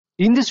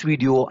In this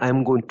video,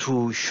 I'm going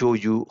to show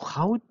you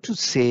how to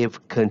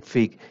save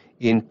config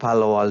in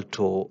Palo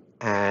Alto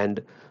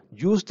and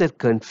use that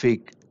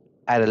config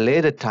at a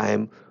later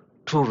time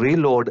to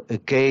reload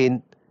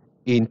again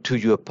into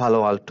your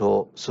Palo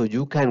Alto so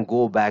you can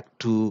go back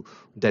to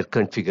that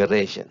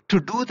configuration. To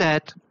do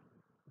that,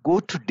 go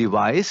to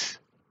Device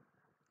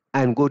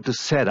and go to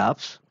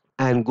Setups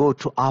and go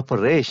to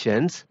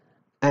Operations,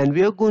 and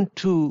we are going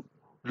to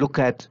look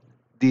at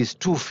these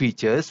two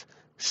features,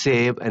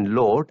 save and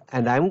load,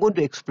 and I'm going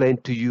to explain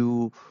to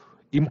you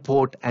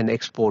import and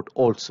export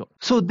also.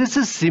 So this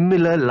is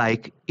similar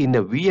like in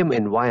a VM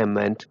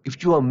environment.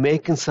 If you are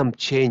making some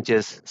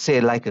changes,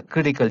 say like a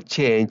critical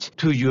change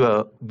to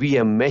your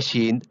VM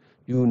machine,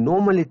 you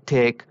normally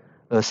take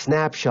a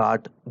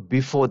snapshot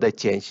before the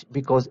change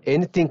because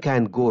anything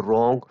can go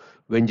wrong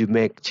when you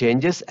make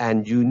changes,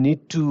 and you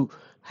need to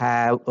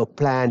have a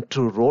plan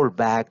to roll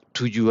back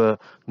to your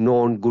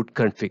known good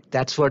config.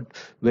 That's what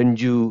when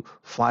you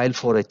file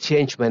for a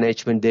change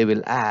management, they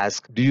will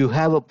ask, do you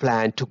have a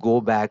plan to go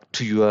back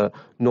to your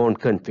known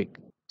config?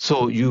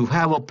 So you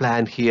have a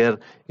plan here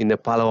in a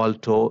Palo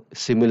Alto,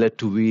 similar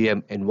to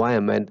VM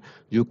environment.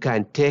 You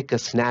can take a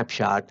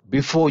snapshot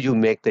before you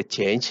make the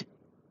change.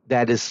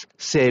 That is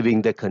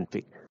saving the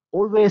config.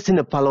 Always in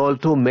a Palo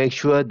Alto, make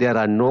sure there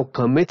are no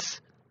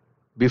commits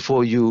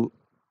before you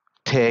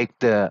take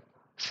the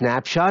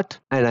snapshot,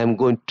 and I'm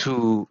going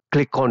to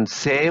click on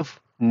Save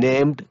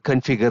Named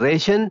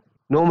Configuration.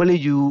 Normally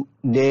you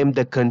name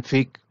the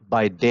config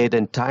by date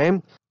and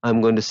time. I'm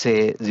going to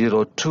say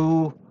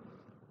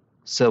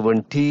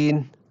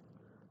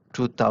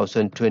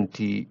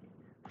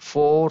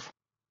 02/17/2024.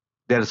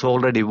 There's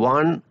already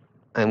one.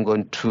 I'm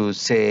going to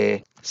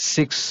say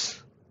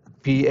 6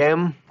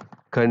 p.m.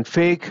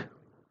 config.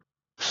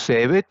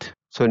 Save it.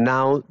 So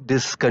now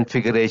this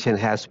configuration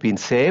has been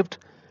saved,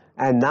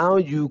 and now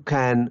you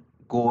can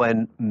go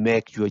and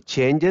make your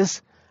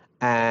changes.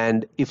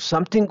 And if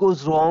something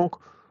goes wrong,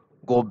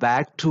 go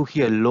back to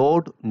here,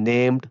 load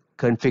named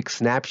config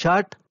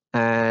snapshot,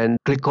 and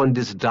click on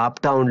this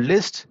drop down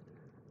list,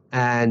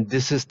 and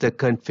this is the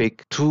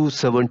config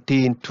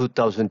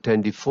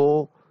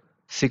 2/17/2024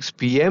 6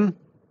 p.m.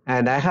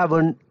 and I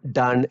haven't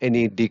done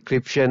any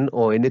decryption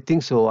or anything,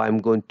 so I'm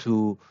going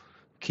to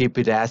keep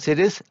it as it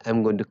is.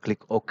 I'm going to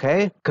click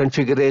OK.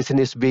 Configuration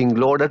is being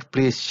loaded.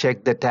 Please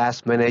check the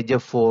task manager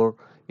for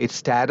its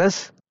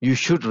status. You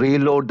should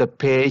reload the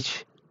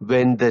page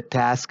when the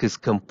task is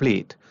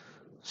complete.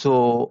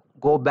 So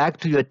go back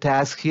to your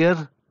task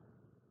here.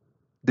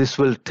 This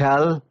will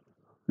tell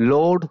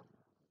load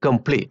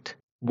complete.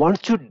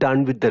 Once you're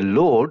done with the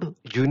load,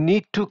 you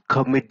need to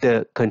commit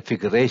the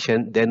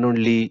configuration. Then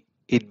only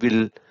it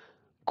will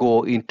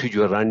go into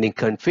your running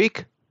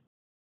config.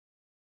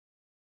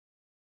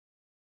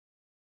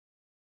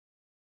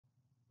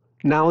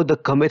 Now the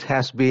commit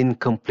has been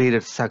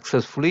completed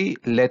successfully.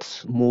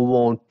 Let's move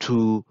on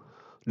to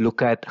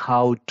look at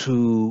how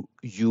to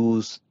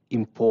use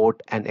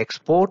import and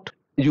export.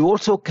 You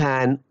also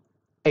can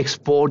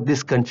export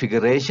this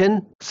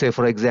configuration. Say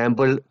for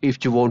example,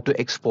 if you want to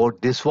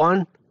export this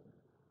one,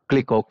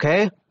 click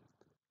OK.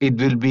 It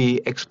will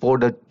be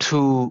exported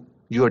to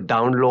your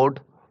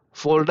download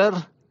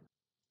folder.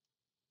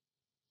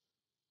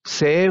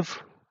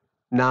 Save.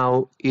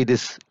 Now it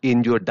is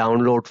in your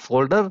download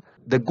folder.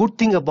 The good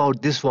thing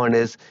about this one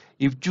is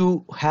if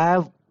you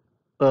have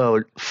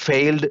a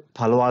failed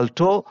Palo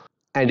Alto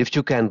and if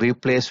you can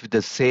replace with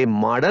the same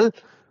model,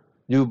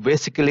 you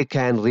basically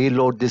can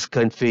reload this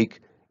config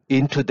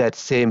into that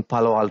same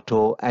Palo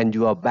Alto and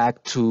you are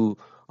back to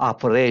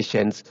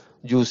operations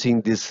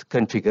using this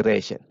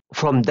configuration.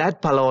 From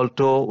that Palo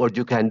Alto, what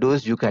you can do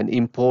is you can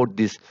import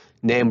this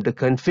named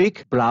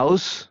config,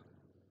 browse,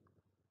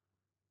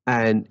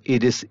 and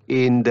it is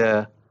in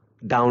the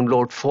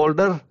download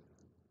folder.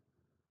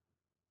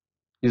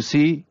 You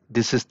see,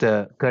 this is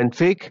the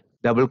config.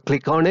 Double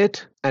click on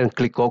it and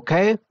click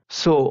OK.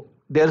 So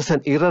there's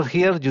an error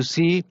here. You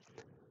see,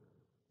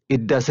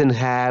 it doesn't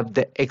have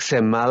the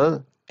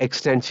XML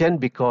extension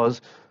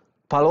because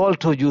Palo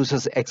Alto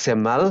uses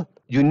XML.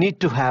 You need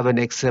to have an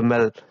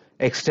XML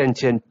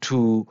extension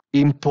to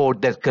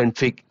import that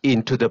config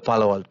into the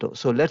Palo Alto.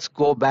 So let's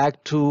go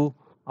back to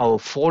our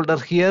folder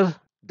here,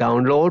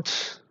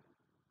 downloads,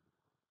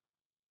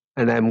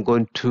 and I'm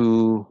going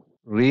to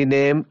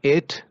rename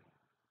it.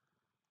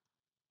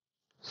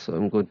 So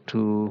I'm going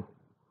to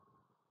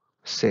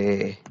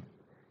say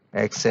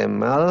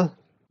XML,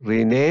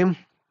 rename,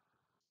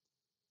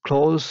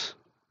 close.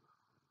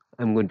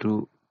 I'm going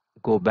to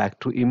go back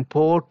to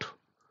import,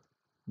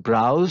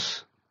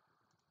 browse,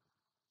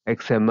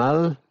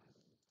 XML,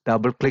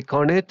 double click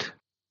on it.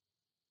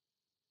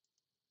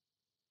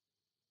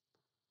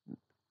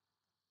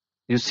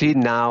 You see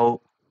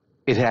now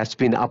it has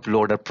been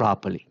uploaded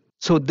properly.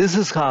 So this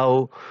is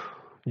how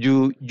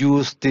you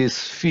use these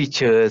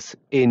features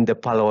in the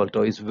Palo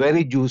Alto. It's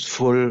very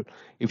useful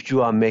if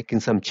you are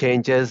making some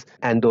changes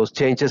and those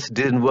changes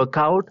didn't work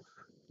out.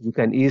 You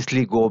can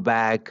easily go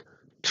back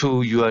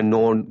to your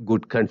known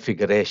good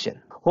configuration.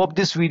 Hope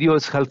this video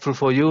is helpful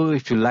for you.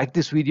 If you like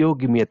this video,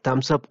 give me a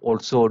thumbs up.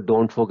 Also,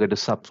 don't forget to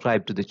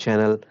subscribe to the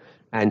channel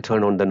and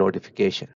turn on the notification.